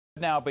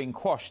Now being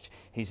quashed,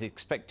 he's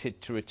expected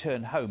to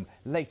return home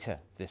later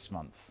this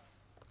month.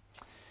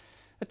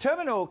 A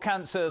terminal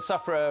cancer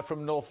sufferer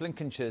from North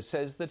Lincolnshire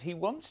says that he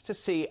wants to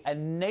see a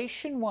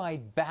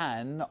nationwide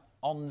ban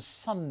on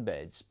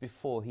sunbeds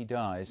before he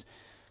dies.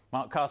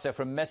 Mark Carter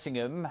from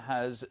Messingham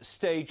has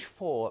stage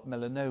 4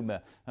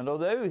 melanoma, and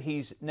although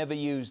he's never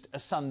used a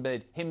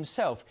sunbed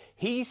himself,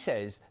 he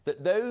says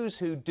that those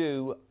who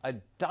do are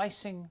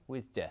dicing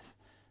with death.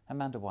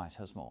 Amanda White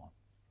has more.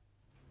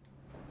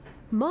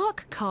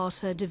 Mark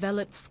Carter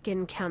developed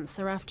skin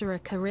cancer after a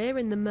career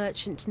in the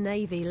Merchant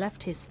Navy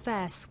left his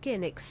fair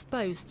skin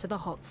exposed to the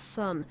hot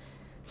sun.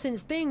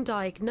 Since being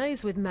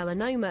diagnosed with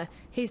melanoma,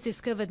 he's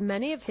discovered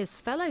many of his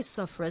fellow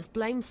sufferers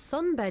blame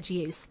sunbed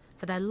use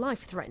for their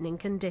life-threatening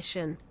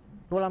condition.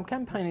 Well, I'm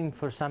campaigning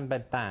for a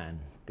sunbed ban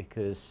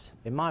because,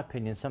 in my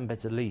opinion,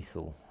 sunbeds are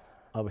lethal.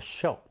 I was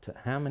shocked at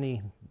how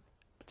many,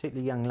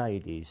 particularly young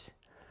ladies,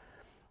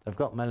 have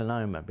got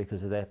melanoma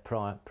because of their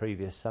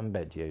previous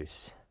sunbed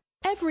use.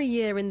 Every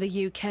year in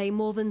the UK,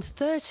 more than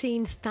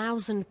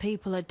 13,000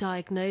 people are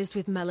diagnosed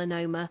with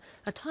melanoma,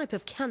 a type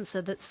of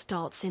cancer that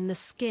starts in the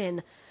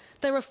skin.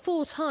 There are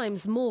 4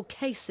 times more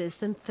cases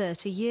than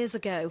 30 years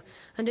ago,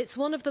 and it's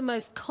one of the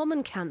most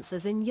common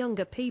cancers in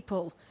younger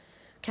people.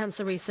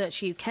 Cancer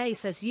Research UK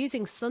says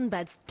using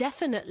sunbeds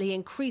definitely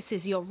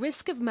increases your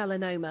risk of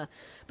melanoma,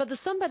 but the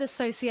Sunbed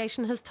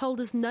Association has told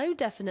us no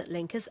definite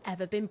link has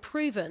ever been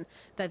proven,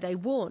 though they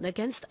warn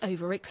against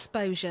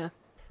overexposure.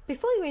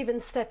 Before you even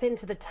step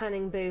into the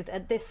tanning booth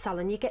at this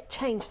salon, you get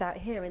changed out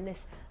here in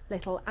this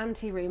little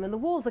ante-room, and the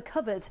walls are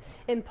covered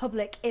in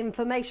public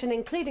information,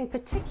 including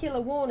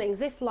particular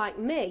warnings if, like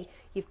me,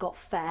 you've got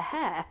fair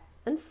hair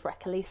and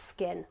freckly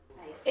skin.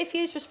 If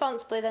used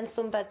responsibly, then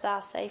sunbeds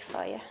are safe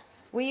for you.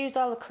 We use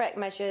all the correct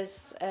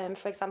measures.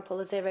 For example,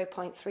 the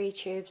 0.3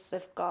 tubes,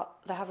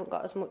 they haven't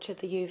got as much of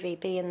the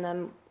UVB in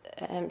them,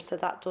 so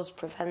that does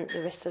prevent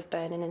the risk of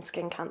burning and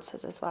skin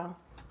cancers as well.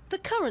 The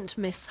current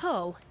Miss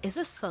Hull is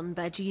a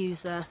sunbed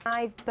user.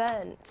 I've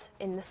burnt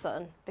in the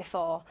sun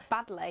before,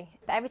 badly.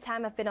 But every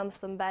time I've been on the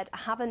sunbed, I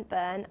haven't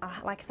burnt.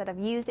 Like I said, I've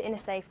used it in a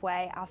safe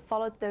way. I've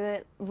followed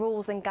the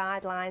rules and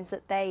guidelines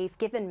that they've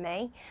given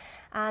me,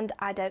 and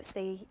I don't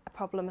see a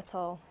problem at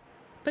all.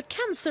 But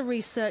Cancer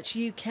Research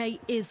UK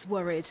is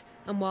worried,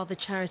 and while the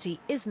charity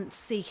isn't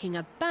seeking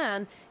a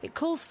ban, it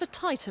calls for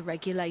tighter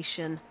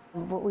regulation.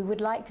 What we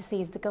would like to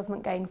see is the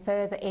government going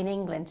further in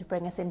England to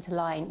bring us into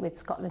line with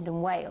Scotland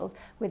and Wales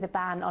with a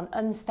ban on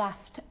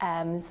unstaffed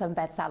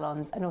sunbed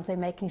salons, and also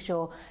making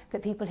sure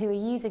that people who are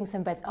using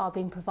sunbeds are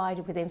being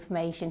provided with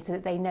information so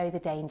that they know the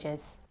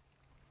dangers.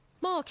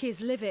 Mark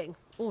is living,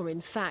 or in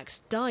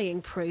fact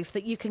dying, proof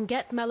that you can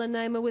get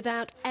melanoma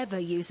without ever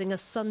using a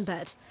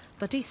sunbed,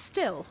 but he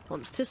still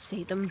wants to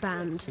see them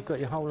banned. You've got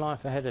your whole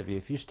life ahead of you.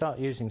 If you start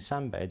using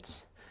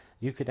sunbeds,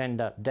 you could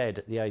end up dead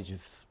at the age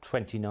of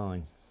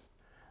 29.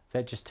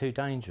 They're just too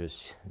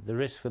dangerous. The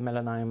risk for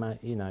melanoma,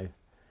 you know,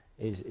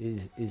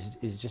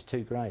 is just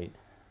too great.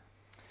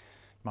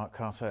 Mark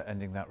Carter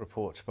ending that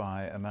report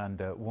by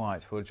Amanda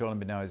White. Well, joining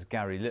me now is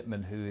Gary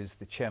Littman, who is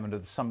the chairman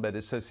of the Sunbed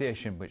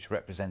Association, which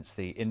represents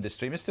the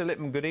industry. Mr.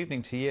 Littman, good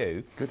evening to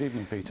you. Good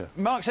evening, Peter.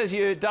 Mark says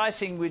you're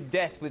dicing with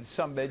death with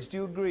sunbeds. Do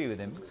you agree with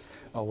him?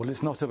 Oh, well,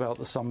 it's not about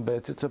the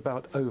sunbeds, it's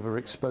about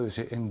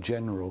overexposure in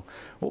general.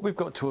 What we've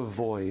got to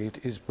avoid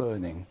is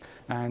burning.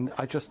 And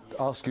I just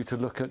ask you to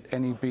look at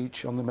any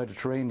beach on the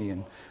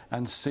Mediterranean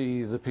and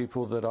see the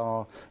people that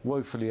are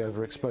woefully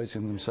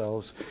overexposing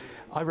themselves.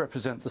 I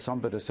represent the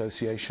Sunbed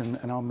Association,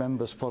 and our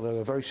members follow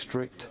a very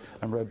strict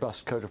and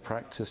robust code of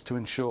practice to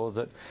ensure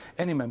that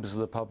any members of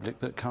the public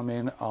that come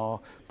in are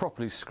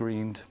properly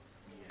screened.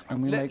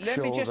 And let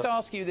me just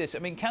ask you this. I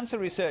mean, Cancer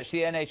Research,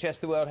 the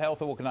NHS, the World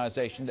Health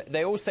Organization,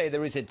 they all say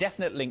there is a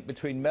definite link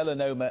between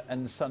melanoma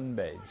and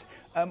sunbeds.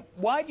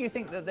 Why do you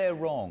think that they're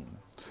wrong?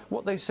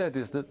 What they said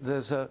is that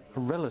there's a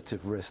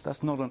relative risk.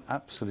 That's not an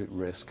absolute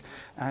risk.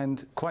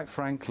 And quite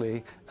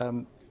frankly,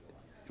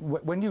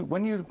 when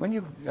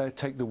you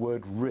take the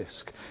word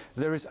risk,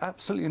 there is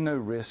absolutely no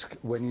risk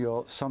when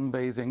you're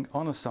sunbathing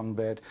on a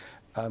sunbed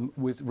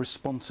with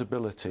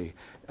responsibility.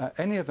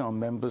 Any of our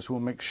members will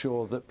make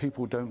sure that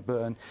people don't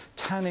burn.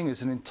 Tanning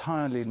is an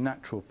entirely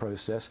natural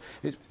process.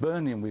 It's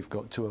burning we've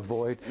got to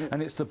avoid,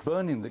 and it's the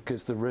burning that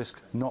gives the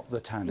risk, not the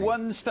tanning.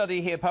 One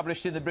study here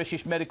published in the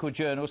British Medical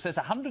Journal says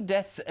 100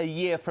 deaths a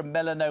year from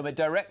melanoma,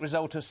 direct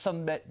result of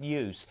sunbed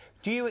use.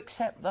 Do you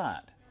accept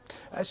that?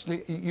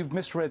 Actually, you've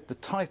misread the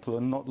title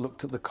and not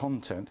looked at the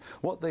content.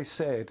 What they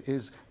said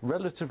is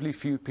relatively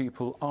few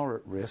people are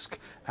at risk,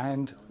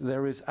 and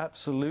there is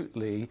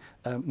absolutely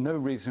no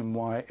reason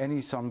why any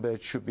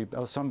sunbed should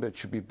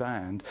be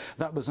banned.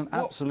 That was an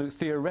absolute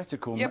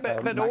theoretical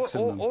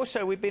maximum.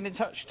 Also, we've been in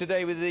touch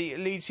today with the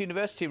Leeds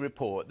University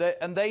report,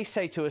 and they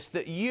say to us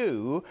that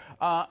you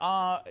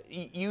are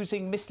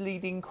using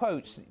misleading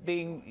quotes,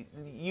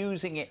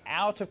 using it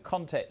out of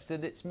context,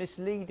 and it's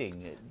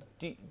misleading.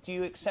 Do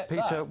you accept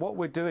that? Peter, what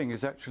we're doing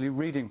is actually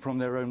reading from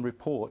their own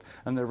report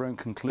and their own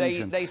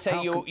conclusion. They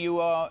say you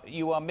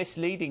are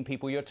misleading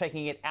people. You're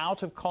taking it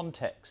out of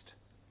context.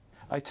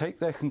 I take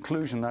their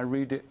conclusion, I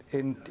read it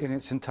in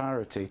its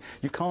entirety.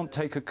 You can't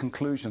take a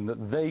conclusion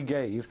that they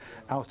gave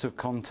out of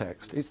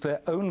context. It's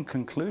their own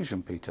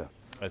conclusion, Peter.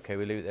 OK,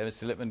 we'll leave it there.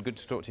 Mr Lippman, good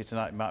to talk to you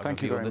tonight. Mark,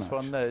 thank you very much.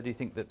 on this one. Do you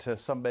think that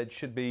sunbeds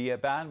should be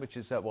banned, which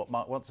is what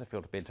Mark wants? I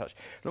feel to be in touch.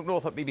 Look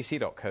North at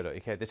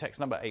bbc.co.uk. The text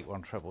number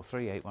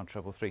 81333,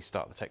 81333.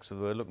 Start the text with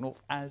the word Look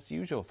North as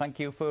usual. Thank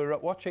you for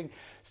watching.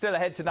 Still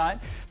ahead tonight,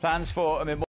 plans for a